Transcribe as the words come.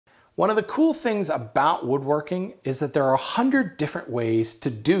One of the cool things about woodworking is that there are 100 different ways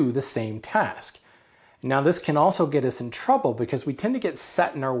to do the same task. Now this can also get us in trouble because we tend to get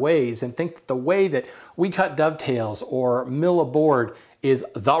set in our ways and think that the way that we cut dovetails or mill a board is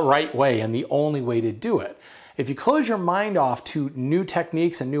the right way and the only way to do it. If you close your mind off to new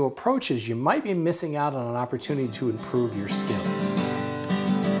techniques and new approaches, you might be missing out on an opportunity to improve your skills.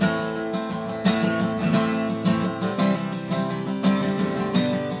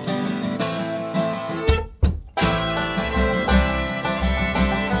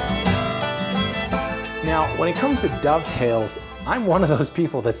 Now, when it comes to dovetails, I'm one of those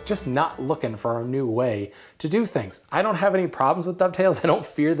people that's just not looking for a new way to do things. I don't have any problems with dovetails. I don't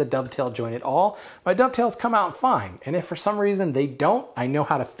fear the dovetail joint at all. My dovetails come out fine. And if for some reason they don't, I know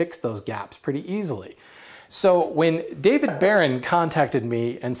how to fix those gaps pretty easily. So when David Barron contacted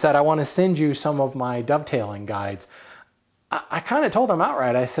me and said, I want to send you some of my dovetailing guides, I kind of told him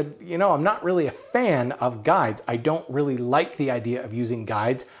outright, I said, you know, I'm not really a fan of guides. I don't really like the idea of using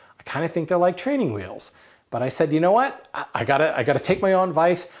guides. I kind of think they're like training wheels. But I said, you know what? I gotta take my own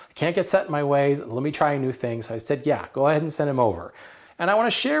advice. I can't get set in my ways. Let me try a new thing. So I said, yeah, go ahead and send him over. And I want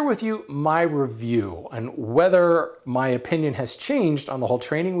to share with you my review and whether my opinion has changed on the whole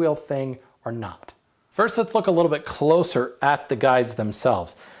training wheel thing or not. First, let's look a little bit closer at the guides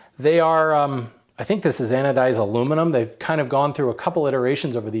themselves. They are, I think this is anodized aluminum. They've kind of gone through a couple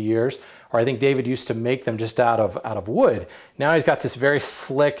iterations over the years, or I think David used to make them just out of wood. Now he's got this very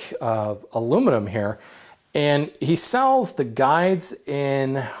slick aluminum here. And he sells the guides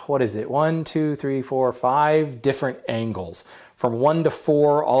in, what is it, 1, 2, 3, 4, 5 different angles, from 1 to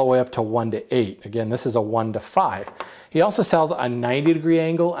 4 all the way up to 1 to 8. Again, this is a 1 to 5. He also sells a 90-degree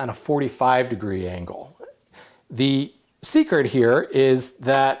angle and a 45-degree angle. The secret here is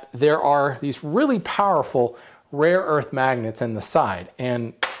that there are these really powerful rare earth magnets in the side,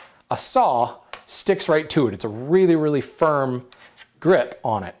 and a saw sticks right to it. It's a really, really firm grip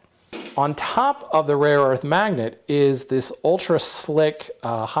on it. On top of the rare earth magnet is this ultra slick,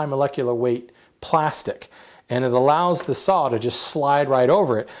 high molecular weight plastic, and it allows the saw to just slide right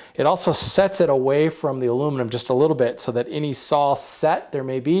over it. It also sets it away from the aluminum just a little bit so that any saw set there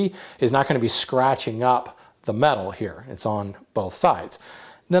may be is not going to be scratching up the metal here. It's on both sides.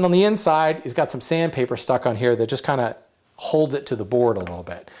 And then on the inside, he's got some sandpaper stuck on here that just kind of holds it to the board a little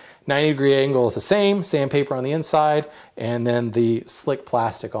bit. 90-degree angle is the same, sandpaper on the inside, and then the slick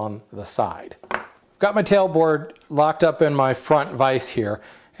plastic on the side. I've got my tailboard locked up in my front vise here,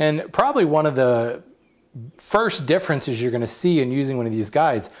 and probably one of the first differences you're going to see in using one of these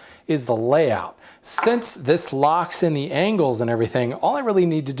guides is the layout. Since this locks in the angles and everything, all I really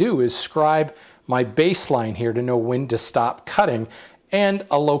need to do is scribe my baseline here to know when to stop cutting and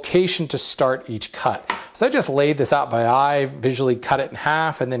a location to start each cut. So I just laid this out by eye, visually cut it in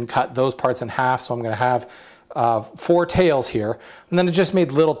half, and then cut those parts in half. So I'm going to have 4 tails here. And then I just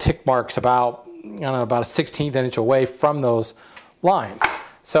made little tick marks about, I don't know, about a 1/16 inch away from those lines.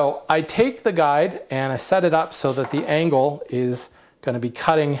 So I take the guide and I set it up so that the angle is going to be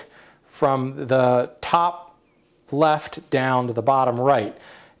cutting from the top left down to the bottom right.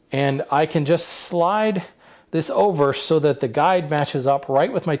 And I can just slide this over so that the guide matches up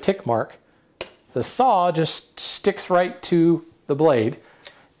right with my tick mark. The saw just sticks right to the blade,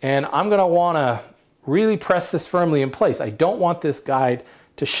 and I'm going to want to really press this firmly in place. I don't want this guide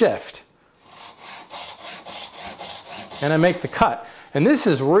to shift. And I make the cut. And this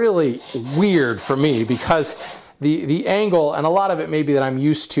is really weird for me because the angle, and a lot of it may be that I'm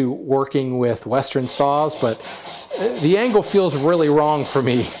used to working with Western saws, but the angle feels really wrong for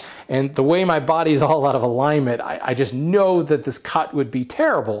me. And the way my body is all out of alignment, I just know that this cut would be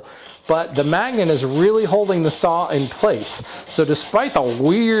terrible. But the magnet is really holding the saw in place. So despite the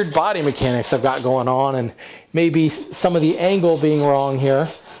weird body mechanics I've got going on and maybe some of the angle being wrong here,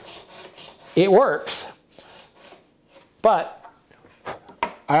 it works. But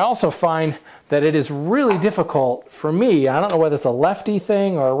I also find that it is really difficult for me, I don't know whether it's a lefty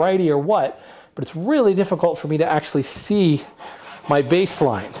thing or a righty or what, but it's really difficult for me to actually see my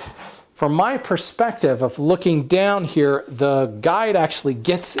baselines. From my perspective of looking down here, the guide actually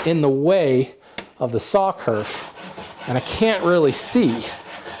gets in the way of the saw kerf, and I can't really see.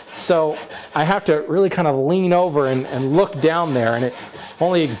 So I have to really kind of lean over and look down there, and it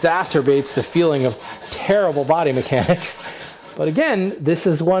only exacerbates the feeling of terrible body mechanics. But again, this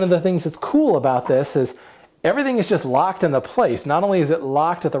is one of the things that's cool about this is everything is just locked into place. Not only is it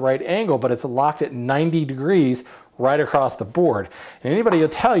locked at the right angle, but it's locked at 90 degrees right across the board. And anybody will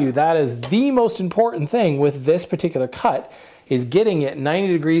tell you that is the most important thing with this particular cut, is getting it 90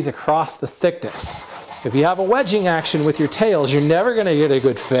 degrees across the thickness. If you have a wedging action with your tails, you're never going to get a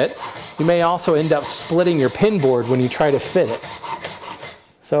good fit. You may also end up splitting your pin board when you try to fit it.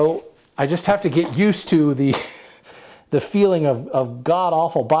 So I just have to get used to the feeling of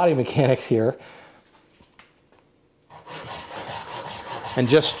god-awful body mechanics here, and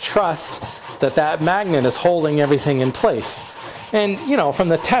just trust that that magnet is holding everything in place. And you know, from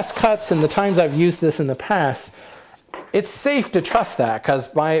the test cuts and the times I've used this in the past, it's safe to trust that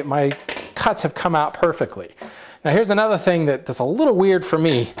because my cuts have come out perfectly. Now here's another thing that's a little weird for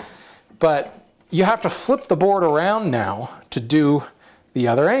me, but you have to flip the board around now to do the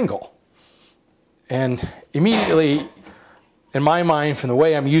other angle. And immediately, in my mind, from the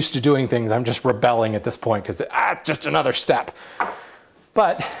way I'm used to doing things, I'm just rebelling at this point because it's just another step.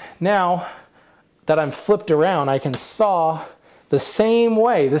 But now that I'm flipped around, I can saw the same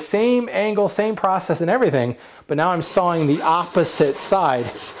way, the same angle, same process and everything, but now I'm sawing the opposite side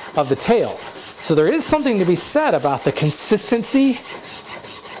of the tail. So there is something to be said about the consistency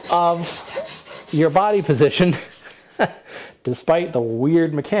of your body position, despite the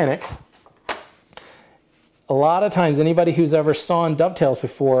weird mechanics. A lot of times, anybody who's ever sawn dovetails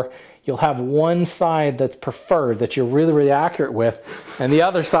before, you'll have one side that's preferred, that you're really, really accurate with, and the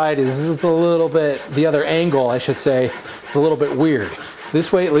other side is a little bit, the other angle, I should say, is a little bit weird.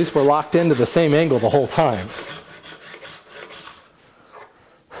 This way, at least we're locked into the same angle the whole time.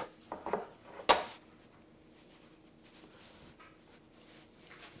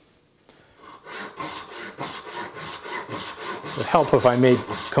 It would help if I made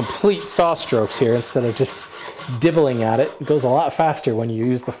complete saw strokes here instead of just dibbling at it. It goes a lot faster when you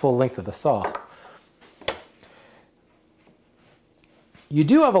use the full length of the saw. You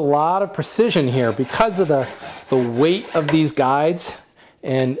do have a lot of precision here because of the weight of these guides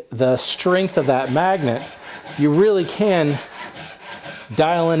and the strength of that magnet. You really can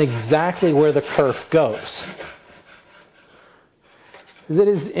dial in exactly where the kerf goes. It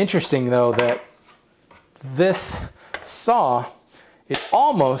is interesting though that this saw, it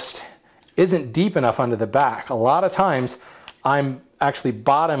almost isn't deep enough under the back. A lot of times I'm actually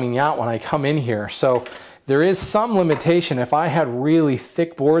bottoming out when I come in here. So there is some limitation. If I had really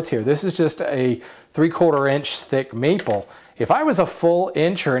thick boards here, this is just a 3/4 inch thick maple. If I was a full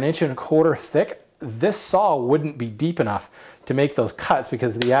inch or 1.25 inches thick, this saw wouldn't be deep enough to make those cuts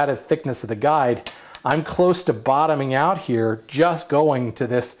because of the added thickness of the guide. I'm close to bottoming out here, just going to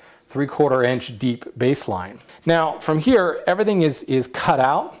this 3/4 inch deep baseline. Now from here, everything is cut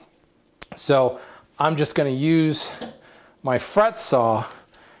out. So I'm just going to use my fret saw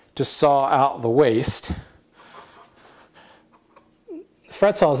to saw out the waste. The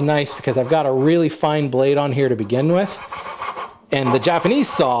fret saw is nice because I've got a really fine blade on here to begin with, and the Japanese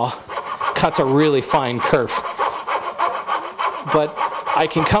saw cuts a really fine kerf. But I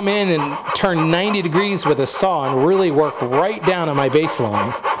can come in and turn 90 degrees with a saw and really work right down on my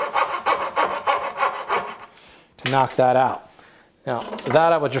baseline to knock that out. Now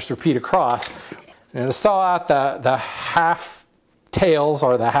that I would just repeat across, and to saw out the half tails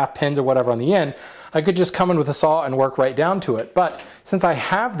or the half pins or whatever on the end, I could just come in with a saw and work right down to it. But since I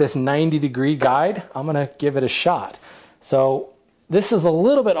have this 90-degree guide, I'm gonna give it a shot. So this is a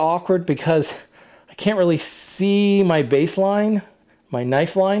little bit awkward because I can't really see my baseline, my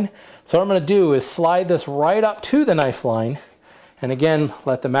knife line. So what I'm gonna do is slide this right up to the knife line, and again,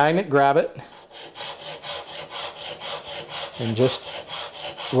 let the magnet grab it, and just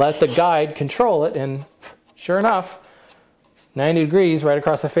let the guide control it, and sure enough, 90 degrees right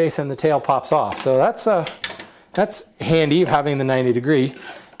across the face and the tail pops off. So that's handy, having the 90 degree.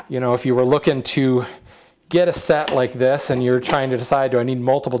 You know, if you were looking to get a set like this and you're trying to decide, do I need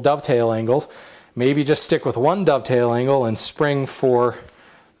multiple dovetail angles, maybe just stick with one dovetail angle and spring for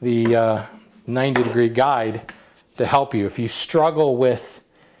the 90 degree guide to help you. If you struggle with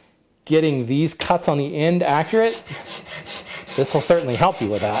getting these cuts on the end accurate, this will certainly help you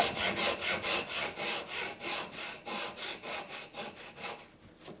with that.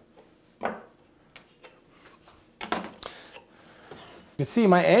 You can see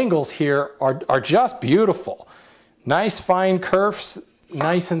my angles here are just beautiful. Nice fine curves,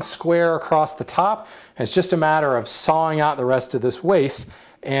 nice and square across the top. And it's just a matter of sawing out the rest of this waist.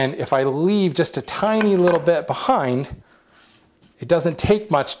 And if I leave just a tiny little bit behind, it doesn't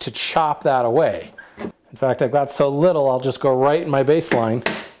take much to chop that away. In fact, I've got so little, I'll just go right in my baseline.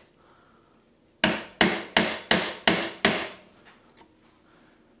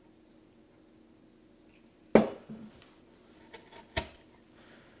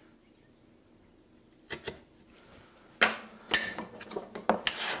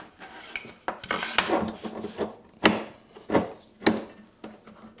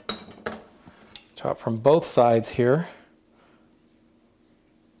 Chop from both sides here.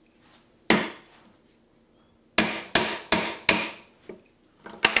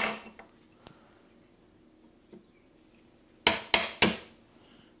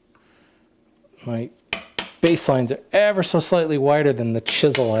 My baselines are ever so slightly wider than the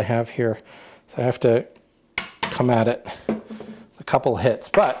chisel I have here, so I have to come at it a couple hits.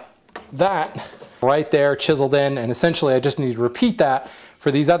 But that right there chiseled in, and essentially I just need to repeat that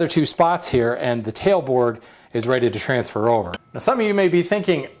for these other two spots here, and the tailboard is ready to transfer over. Now some of you may be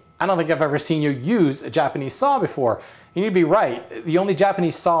thinking, I don't think I've ever seen you use a Japanese saw before. You need to be right. The only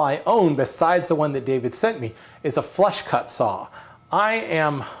Japanese saw I own besides the one that David sent me is a flush cut saw. I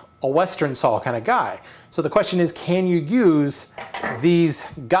am a Western saw kind of guy. So the question is, can you use these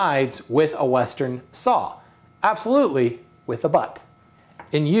guides with a Western saw? Absolutely, with a but.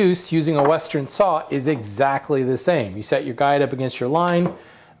 In use, using a Western saw is exactly the same. You set your guide up against your line,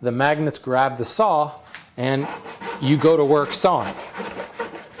 the magnets grab the saw, and you go to work sawing.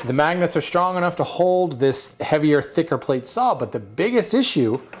 The magnets are strong enough to hold this heavier, thicker plate saw, but the biggest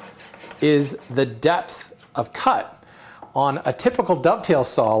issue is the depth of cut. On a typical dovetail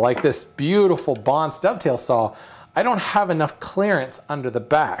saw, like this beautiful Bonds dovetail saw, I don't have enough clearance under the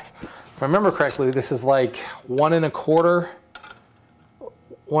back. If I remember correctly, this is like 1 1/4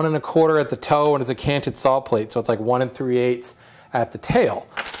 at the toe, and it's a canted saw plate, so it's like 1 3/8 at the tail.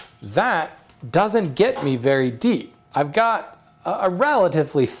 That doesn't get me very deep. I've got a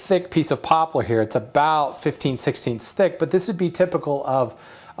relatively thick piece of poplar here. It's about 15/16 thick, but this would be typical of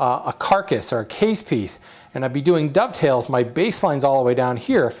a carcass or a case piece. And I'd be doing dovetails, my baseline's all the way down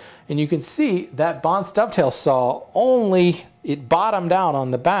here, and you can see that Bonds dovetail saw it bottomed out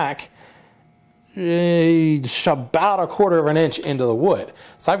on the back about 1/4 of an inch into the wood.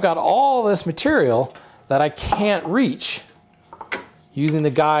 So I've got all this material that I can't reach using the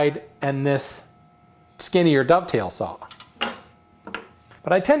guide and this skinnier dovetail saw.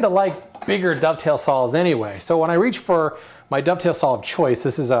 But I tend to like bigger dovetail saws anyway. So when I reach for my dovetail saw of choice,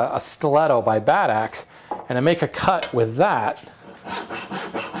 this is a stiletto by Bad Axe, and I make a cut with that.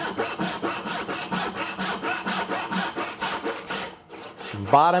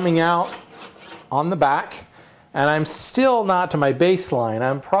 Bottoming out on the back, and I'm still not to my baseline.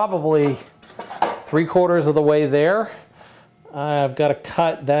 I'm probably 3/4 of the way there. I've got a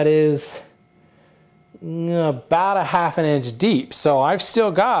cut that is about 1/2 inch deep, so I've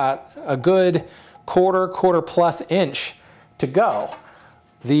still got a good quarter plus inch to go.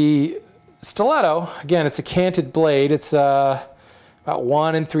 The stiletto, again, it's a canted blade. It's about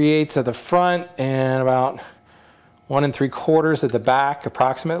 1 3/8 at the front and about 1 3/4 at the back,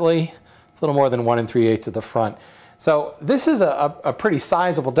 approximately. It's a little more than 1 3/8 at the front. So this is a pretty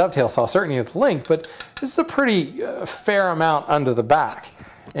sizable dovetail saw, certainly its length, but this is a pretty fair amount under the back.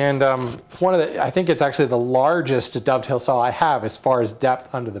 And I think it's actually the largest dovetail saw I have as far as depth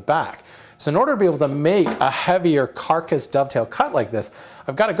under the back. So in order to be able to make a heavier carcass dovetail cut like this,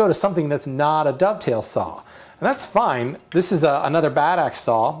 I've got to go to something that's not a dovetail saw. And that's fine. This is another Bad Axe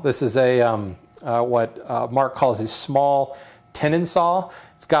saw. This is what Mark calls a small tenon saw.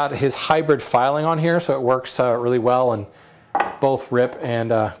 It's got his hybrid filing on here, so it works really well in both rip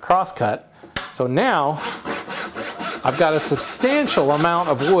and crosscut. So now I've got a substantial amount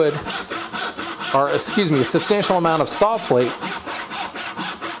of wood, or excuse me, a substantial amount of saw plate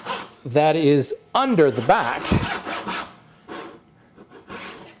that is under the back,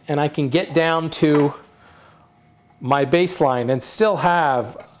 and I can get down to my baseline and still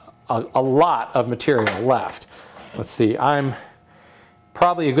have a lot of material left. Let's see, I'm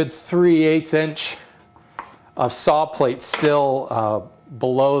probably a good 3/8 inch of saw plate still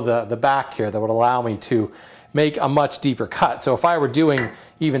below the back here that would allow me to make a much deeper cut. So if I were doing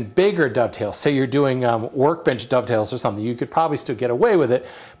even bigger dovetails, say you're doing workbench dovetails or something, you could probably still get away with it.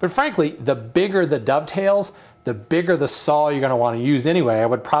 But frankly, the bigger the dovetails, the bigger the saw you're going to want to use anyway. I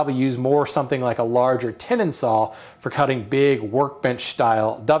would probably use more something like a larger tenon saw for cutting big workbench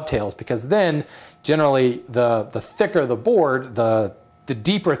style dovetails, because then generally the thicker the board, the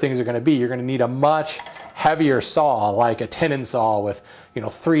deeper things are going to be. You're going to need a much heavier saw, like a tenon saw with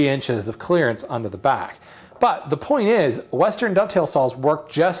 3 inches of clearance under the back. But the point is, Western dovetail saws work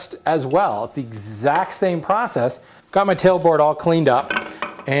just as well. It's the exact same process. Got my tailboard all cleaned up.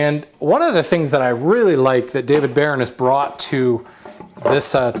 And one of the things that I really like that David Barron has brought to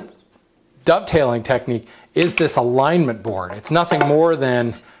this dovetailing technique is this alignment board. It's nothing more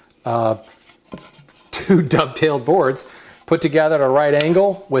than 2 dovetailed boards put together at a right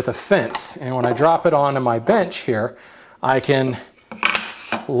angle with a fence. And when I drop it onto my bench here, I can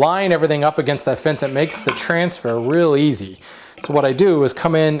line everything up against that fence. It makes the transfer real easy. So what I do is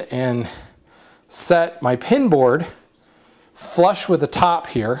come in and set my pin board flush with the top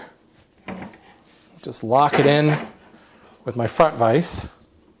here. Just lock it in with my front vise.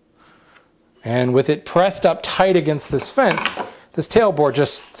 And with it pressed up tight against this fence, this tailboard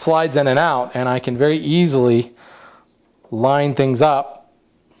just slides in and out, and I can very easily line things up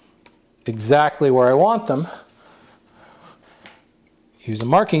exactly where I want them. Use a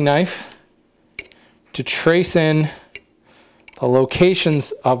marking knife to trace in the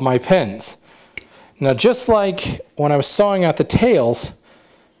locations of my pins. Now, just like when I was sawing out the tails,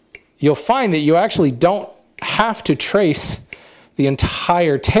 you'll find that you actually don't have to trace the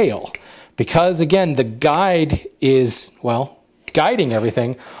entire tail, because again, the guide is, well, guiding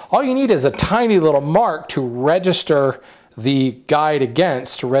everything. All you need is a tiny little mark to register the guide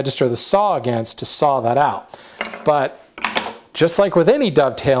against, to register the saw against, to saw that out. But just like with any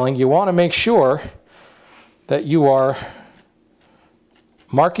dovetailing, you want to make sure that you are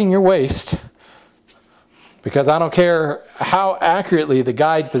marking your waist, because I don't care how accurately the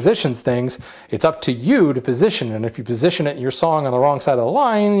guide positions things, it's up to you to position. And if you position it and you're sawing on the wrong side of the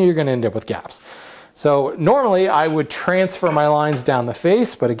line, you're going to end up with gaps. So normally I would transfer my lines down the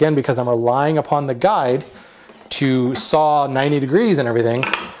face, but again, because I'm relying upon the guide to saw 90 degrees and everything,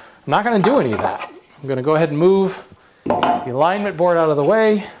 I'm not going to do any of that. I'm going to go ahead and move the alignment board out of the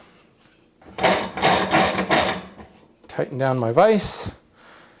way, tighten down my vise,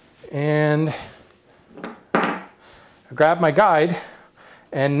 and grab my guide.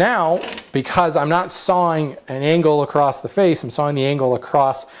 And now, because I'm not sawing an angle across the face, I'm sawing the angle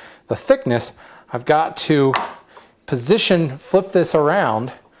across the thickness, I've got to position, flip this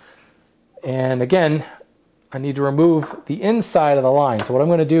around, and again, I need to remove the inside of the line. So what I'm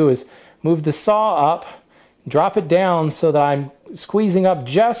going to do is move the saw up, drop it down so that I'm squeezing up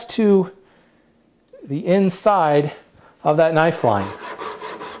just to the inside of that knife line,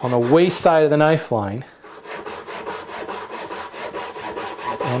 on the waist side of the knife line.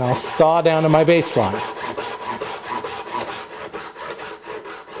 And I'll saw down to my baseline.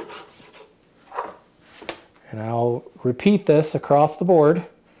 And I'll repeat this across the board.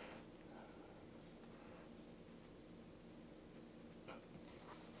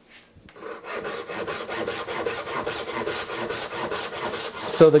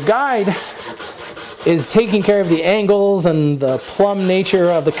 So the guide is taking care of the angles and the plumb nature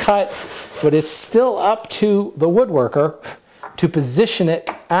of the cut, but it's still up to the woodworker to position it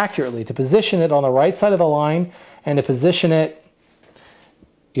accurately, to position it on the right side of the line, and to position it,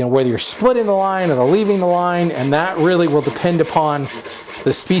 you know, whether you're splitting the line or leaving the line, and that really will depend upon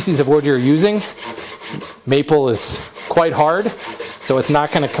the species of wood you're using. Maple is quite hard, so it's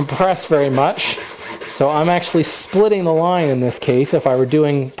not going to compress very much. So I'm actually splitting the line in this case. If I were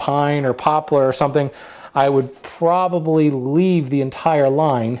doing pine or poplar or something, I would probably leave the entire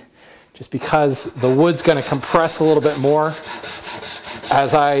line, just because the wood's going to compress a little bit more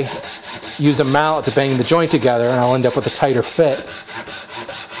as I use a mallet to bang the joint together, and I'll end up with a tighter fit.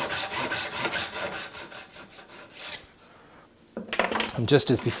 And just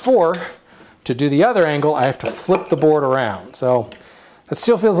as before, to do the other angle, I have to flip the board around. So it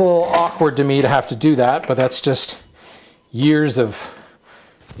still feels a little awkward to me to have to do that, but that's just years of,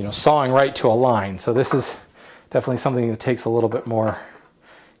 you know, sawing right to a line. So this is definitely something that takes a little bit more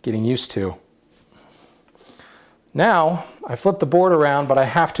getting used to. Now, I flip the board around, but I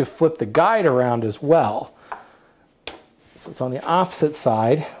have to flip the guide around as well. So it's on the opposite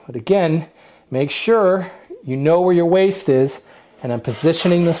side, but again, make sure you know where your waist is, and I'm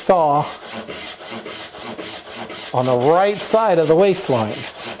positioning the saw on the right side of the waistline.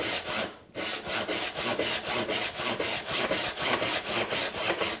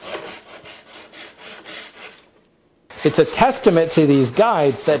 It's a testament to these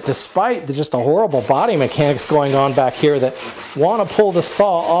guides that despite just the horrible body mechanics going on back here that want to pull the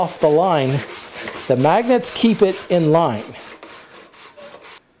saw off the line, the magnets keep it in line.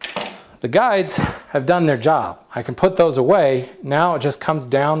 The guides have done their job. I can put those away. Now it just comes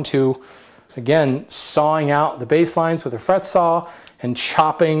down to, again, sawing out the baselines with a fret saw and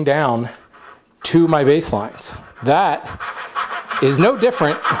chopping down to my baselines. That is no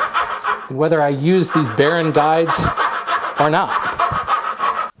different than whether I use these Barron guides or not.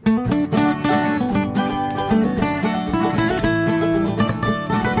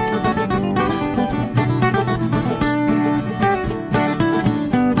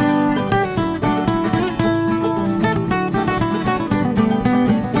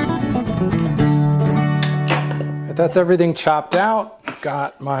 That's everything chopped out. I've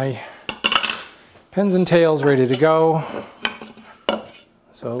got my pins and tails ready to go.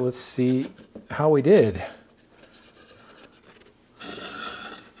 So let's see how we did.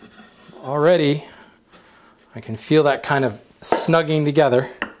 already I can feel that kind of snugging together.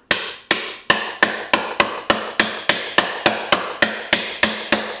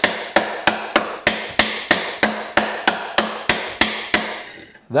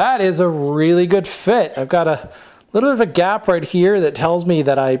 That is a really good fit. I've got a little bit of a gap right here that tells me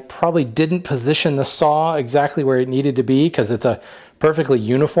that I probably didn't position the saw exactly where it needed to be, because it's a perfectly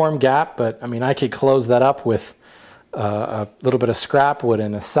uniform gap, but I mean, I could close that up with a little bit of scrap wood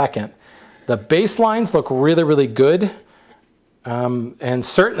in a second. The base lines look really, really good. And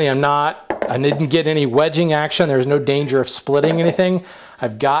certainly I didn't get any wedging action. There's no danger of splitting anything.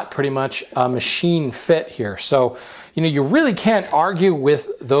 I've got pretty much a machine fit here. So, you know, you really can't argue with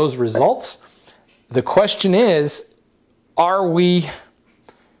those results. The question is, are we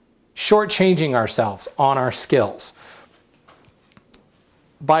shortchanging ourselves on our skills?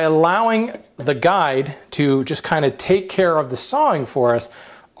 By allowing the guide to just kind of take care of the sawing for us,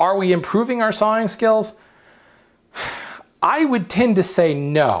 are we improving our sawing skills? I would tend to say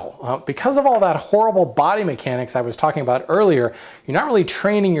no. Because of all that horrible body mechanics I was talking about earlier, you're not really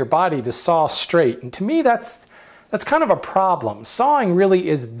training your body to saw straight. And to me, that's kind of a problem. Sawing really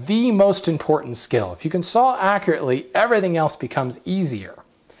is the most important skill. If you can saw accurately, everything else becomes easier.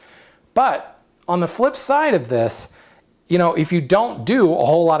 But on the flip side of this, you know, if you don't do a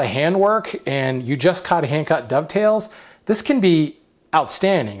whole lot of handwork and you just cut hand-cut dovetails, this can be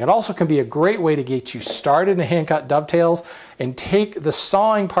outstanding. It also can be a great way to get you started in hand-cut dovetails and take the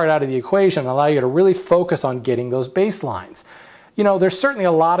sawing part out of the equation and allow you to really focus on getting those baselines. You know, there's certainly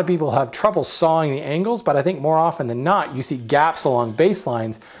a lot of people who have trouble sawing the angles, but I think more often than not, you see gaps along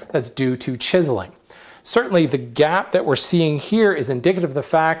baselines that's due to chiseling. Certainly the gap that we're seeing here is indicative of the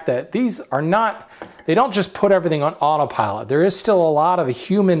fact that these are not, they don't just put everything on autopilot. There is still a lot of a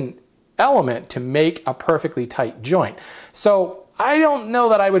human element to make a perfectly tight joint. So I don't know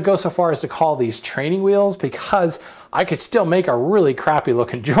that I would go so far as to call these training wheels, because I could still make a really crappy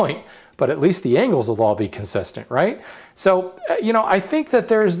looking joint, but at least the angles will all be consistent, right? So, you know, I think that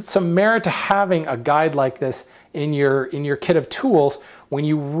there's some merit to having a guide like this in your kit of tools when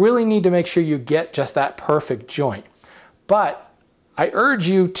you really need to make sure you get just that perfect joint. But I urge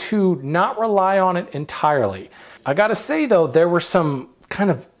you to not rely on it entirely. I gotta say though, there were some kind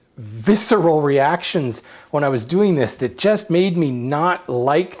of visceral reactions when I was doing this that just made me not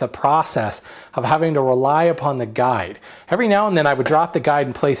like the process of having to rely upon the guide. Every now and then I would drop the guide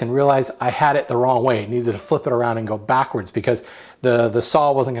in place and realize I had it the wrong way. I needed to flip it around and go backwards because the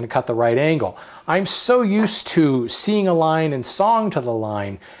saw wasn't going to cut the right angle. I'm so used to seeing a line and sawing to the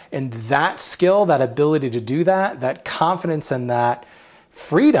line, and that skill, that ability to do that, that confidence and that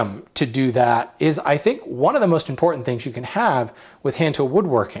freedom to do that is, I think, one of the most important things you can have with hand tool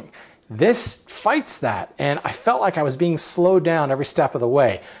woodworking. This fights that, and I felt like I was being slowed down every step of the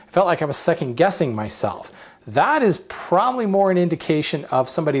way. I felt like I was second guessing myself. That is probably more an indication of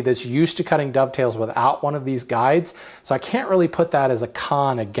somebody that's used to cutting dovetails without one of these guides, so I can't really put that as a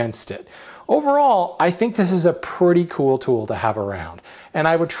con against it. Overall, I think this is a pretty cool tool to have around, and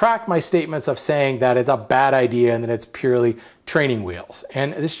I would track my statements of saying that it's a bad idea and that it's purely training wheels.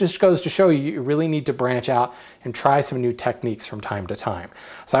 And this just goes to show you, you really need to branch out and try some new techniques from time to time.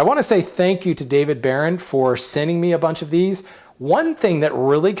 So I want to say thank you to David Barron for sending me a bunch of these. One thing that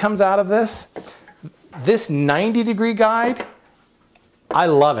really comes out of this 90-degree guide, I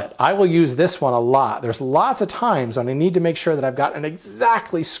love it. I will use this one a lot. There's lots of times when I need to make sure that I've got an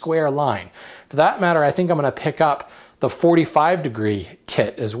exactly square line. For that matter, I think I'm going to pick up the 45-degree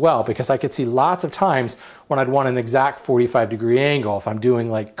kit as well, because I could see lots of times when I'd want an exact 45-degree angle. If I'm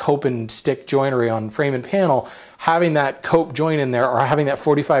doing like cope and stick joinery on frame and panel, having that cope joint in there, or having that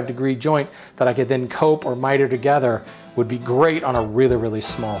 45-degree joint that I could then cope or miter together, would be great on a really, really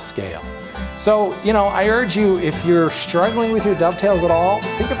small scale. So, you know, I urge you, if you're struggling with your dovetails at all,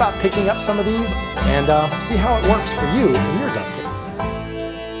 think about picking up some of these and see how it works for you in your dovetails.